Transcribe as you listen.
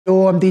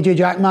Yo, I'm DJ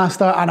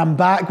Jackmaster and I'm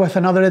back with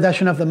another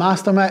edition of the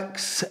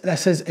Mastermix.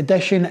 This is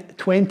edition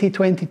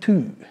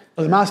 2022.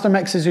 So the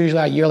Mastermix is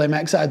usually a yearly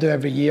mix that I do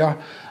every year,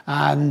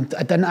 and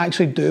I didn't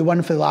actually do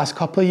one for the last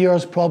couple of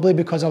years, probably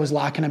because I was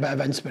lacking a bit of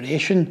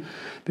inspiration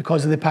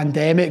because of the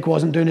pandemic,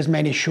 wasn't doing as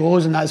many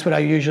shows, and that's where I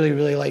usually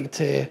really like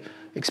to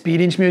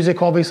experience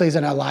music, obviously is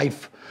in a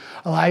live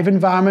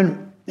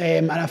environment.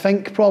 And I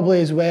think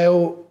probably as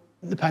well,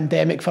 the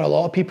pandemic for a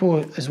lot of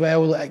people as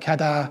well, like had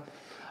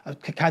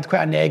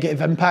quite a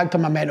negative impact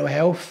on my mental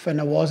health,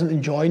 and I wasn't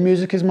enjoying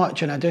music as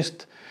much, and I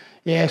just,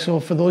 yeah, so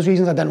for those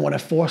reasons I didn't want to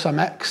force a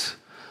mix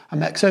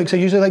out, because I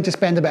usually like to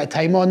spend a bit of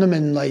time on them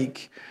and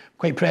like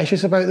quite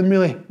precious about them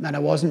really, and I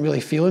wasn't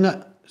really feeling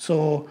it,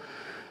 so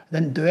I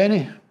didn't do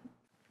any.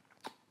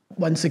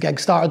 Once the gig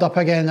started up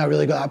again, I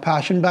really got that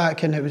passion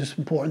back, and it was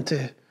important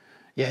to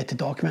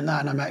document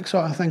that in a mix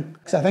sort of thing.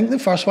 Because I think the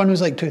first one was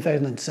like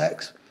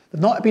 2006.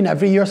 They've not been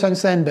every year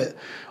since then, but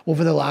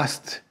over the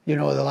last,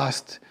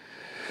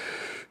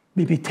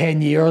 maybe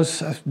 10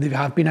 years, they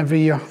have been every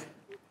year.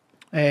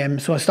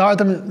 So I started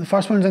them, the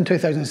first one was in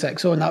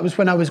 2006, and that was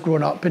when I was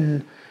growing up,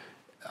 and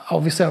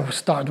obviously I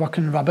started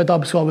working in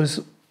Rub-a-Dub, so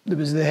there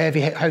was the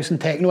heavy house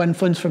and techno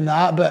influence from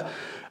that, but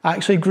I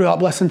actually grew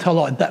up listening to a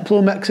lot of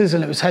Diplo mixes,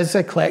 and it was his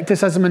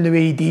eclecticism in the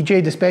way he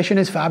DJ'd, especially in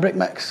his Fabric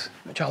mix,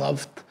 which I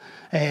loved,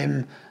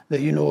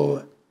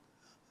 that,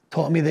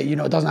 taught me that,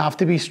 it doesn't have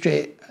to be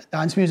straight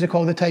dance music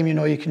all the time,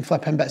 you can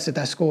flip in bits of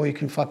disco, you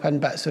can flip in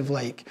bits of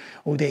like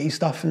old 80s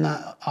stuff and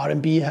that,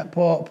 R&B, hip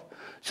hop.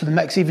 So the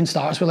mix even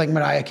starts with like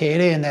Mariah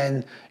Carey, and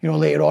then,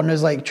 later on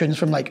there's like tunes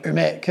from like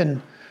Umek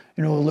and,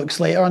 Luke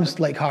Slater and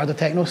like harder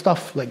techno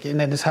stuff, like, and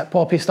then there's hip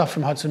hoppy stuff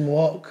from Hudson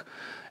Walk,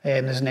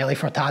 there's Nelly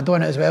Furtado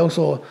in it as well,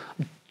 so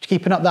I'm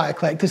keeping up that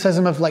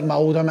eclecticism of like my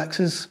older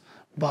mixes,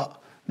 but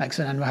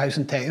mixing in with house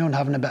and techno and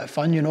having a bit of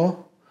fun,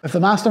 With the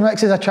master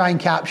mixes, I try and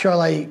capture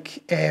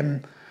like a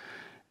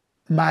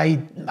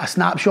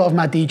snapshot of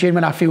my DJing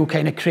when I feel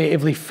kind of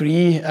creatively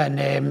free,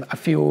 and I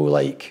feel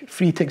like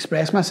free to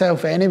express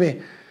myself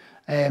anyway.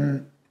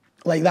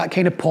 Like that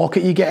kind of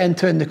pocket you get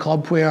into in the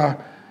club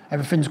where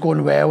everything's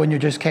going well and you're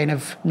just kind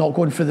of not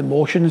going through the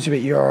motions,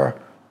 but you're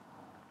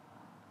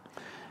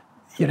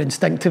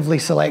instinctively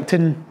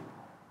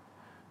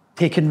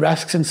taking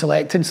risks and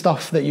selecting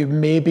stuff that you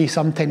maybe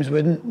sometimes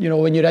wouldn't,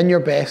 when you're in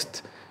your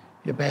best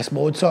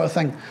mode sort of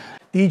thing.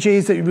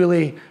 DJs that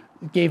really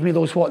gave me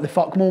those what the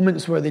fuck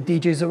moments were the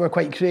DJs that were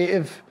quite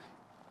creative,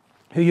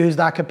 who used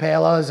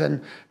acapellas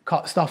and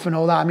cut stuff and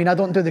all that. I mean, I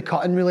don't do the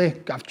cutting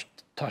really.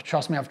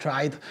 Trust me, I've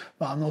tried,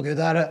 but I'm not good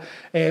at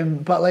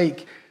it. But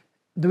like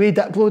the way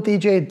Diplo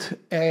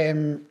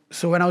DJ'd,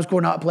 so when I was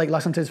growing up, like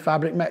listening to his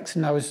Fabric mix,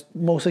 and I was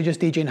mostly just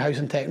DJing house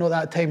and techno at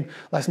that time,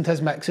 listening to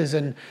his mixes,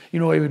 and he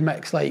would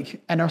mix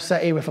like Inner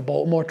City with a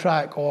Baltimore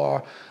track,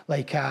 or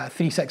like a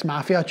 3-6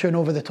 Mafia tune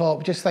over the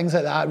top, just things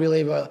like that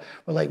really were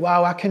like,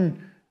 wow, I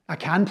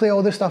can play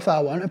all the stuff that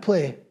I want to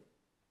play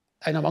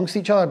in amongst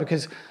each other,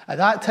 because at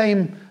that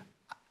time,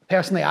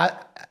 personally, I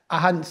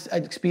hadn't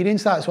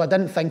experienced that, so I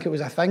didn't think it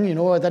was a thing,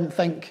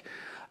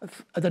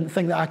 I didn't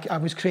think that I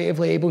was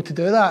creatively able to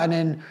do that, and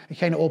then it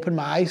kind of opened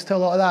my eyes to a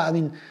lot of that. I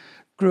mean,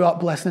 grew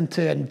up listening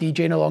to and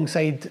DJing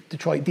alongside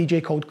Detroit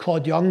DJ called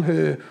Claude Young,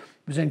 who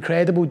was an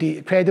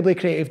incredibly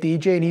creative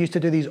DJ, and he used to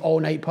do these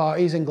all-night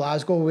parties in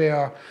Glasgow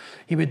where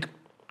he would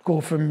go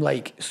from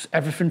like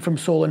everything from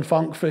soul and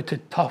funk through to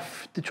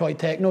tough Detroit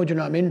techno, do you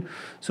know what I mean?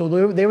 So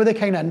they were the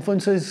kind of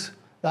influences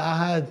that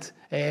I had,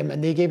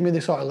 and they gave me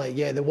the sort of like,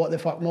 the what the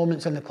fuck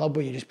moments in the club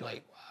where you just be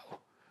like, wow,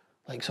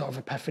 like sort of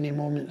epiphany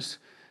moments.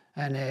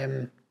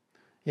 And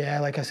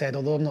like I said,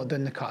 although I'm not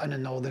doing the cutting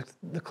and all the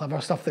clever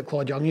stuff that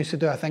Claude Young used to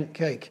do, I think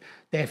like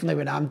definitely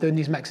when I'm doing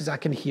these mixes, I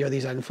can hear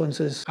these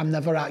influences. I'm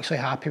never actually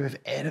happy with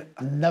any,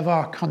 I'm never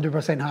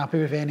 100% happy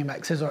with any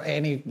mixes or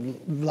any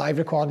live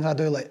recordings I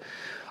do. Like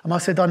I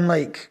must have done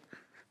like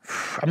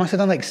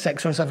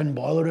 6 or 7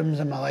 boiler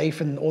rooms in my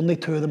life, and only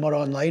 2 of them are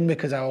online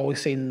because I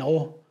always say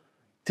no.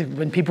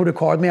 When people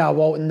record me,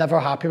 I'm never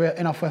happy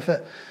enough with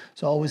it,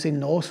 so I always say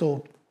no.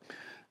 So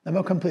I'm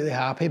not completely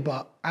happy,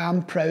 but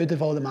I'm proud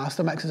of all the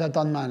master mixes I've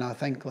done, man. I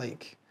think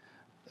like,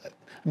 I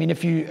mean,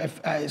 if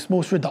it's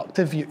most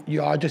reductive,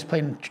 you are just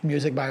playing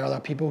music by other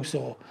people,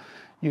 so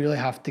you really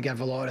have to give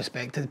a lot of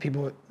respect to the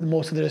people,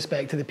 most of the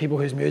respect to the people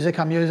whose music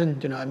I'm using,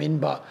 do you know what I mean?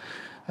 But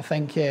I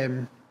think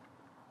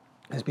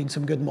there's been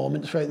some good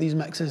moments throughout these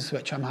mixes,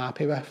 which I'm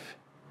happy with.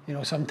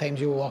 Sometimes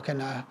you walk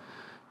in a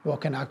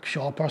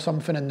shop or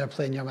something and they're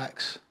playing your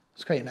mix.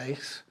 It's quite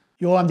nice.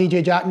 Yo, I'm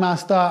DJ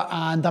Jackmaster,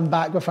 and I'm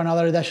back with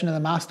another edition of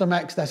the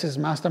Mastermix. This is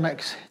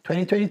Mastermix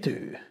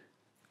 2022.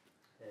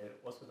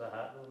 What's with the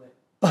hat though, mate?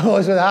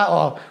 What's with that?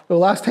 Oh, well,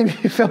 last time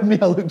you filmed me,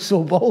 I looked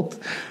so bald,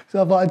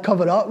 so I thought I'd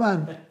cover it up,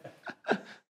 man.